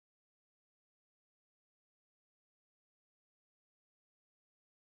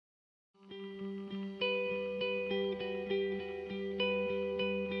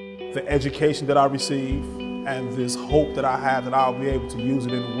the education that I receive and this hope that I have that I'll be able to use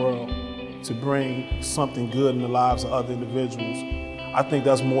it in the world to bring something good in the lives of other individuals, I think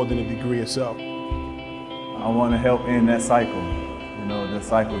that's more than a degree itself. I want to help end that cycle, you know, the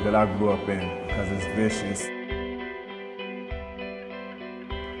cycle that I grew up in, because it's vicious.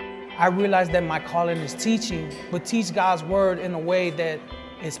 I realized that my calling is teaching, but teach God's word in a way that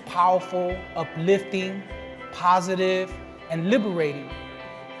is powerful, uplifting, positive, and liberating.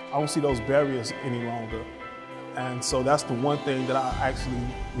 I don't see those barriers any longer. And so that's the one thing that I actually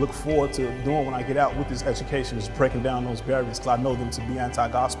look forward to doing when I get out with this education, is breaking down those barriers, because I know them to be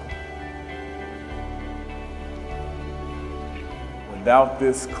anti-gospel. Without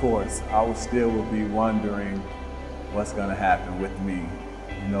this course, I would still be wondering what's going to happen with me,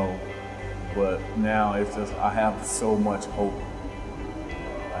 you know. But now it's just, I have so much hope.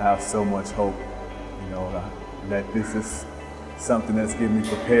 I have so much hope, you know, that this is something that's getting me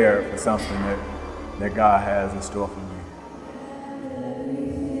prepared for something that God has in store for me.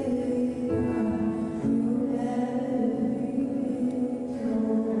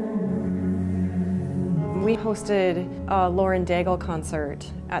 We hosted a Lauren Daigle concert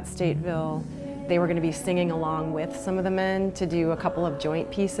at Stateville. They were going to be singing along with some of the men to do a couple of joint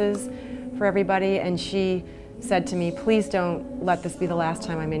pieces for everybody, and she said to me, please don't let this be the last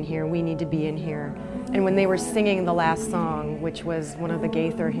time I'm in here. We need to be in here. And when they were singing the last song, which was one of the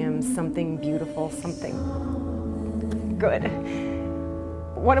Gaither hymns, Something Beautiful, Something Good,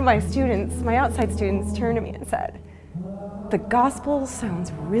 one of my students, my outside students, turned to me and said, the gospel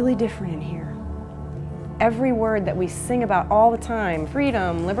sounds really different in here. Every word that we sing about all the time,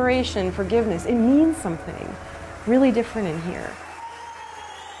 freedom, liberation, forgiveness, it means something really different in here.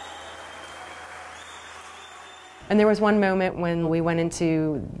 And there was one moment when we went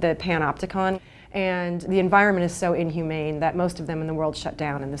into the Panopticon, and the environment is so inhumane that most of them in the world shut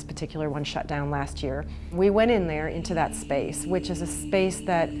down, and this particular one shut down last year. We went in there into that space, which is a space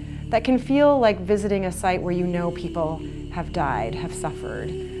that can feel like visiting a site where you know people have died, have suffered.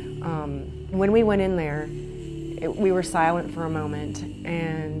 When we went in there, we were silent for a moment,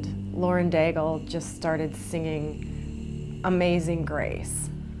 and Lauren Daigle just started singing Amazing Grace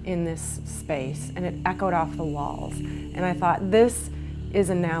in this space, and it echoed off the walls. And I thought, this is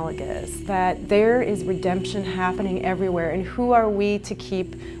analogous, that there is redemption happening everywhere, and who are we to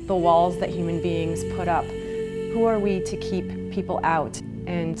keep the walls that human beings put up? Who are we to keep people out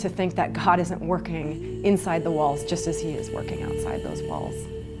and to think that God isn't working inside the walls just as He is working outside those walls?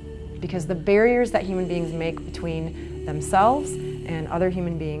 Because the barriers that human beings make between themselves and other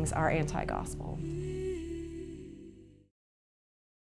human beings are anti-gospel.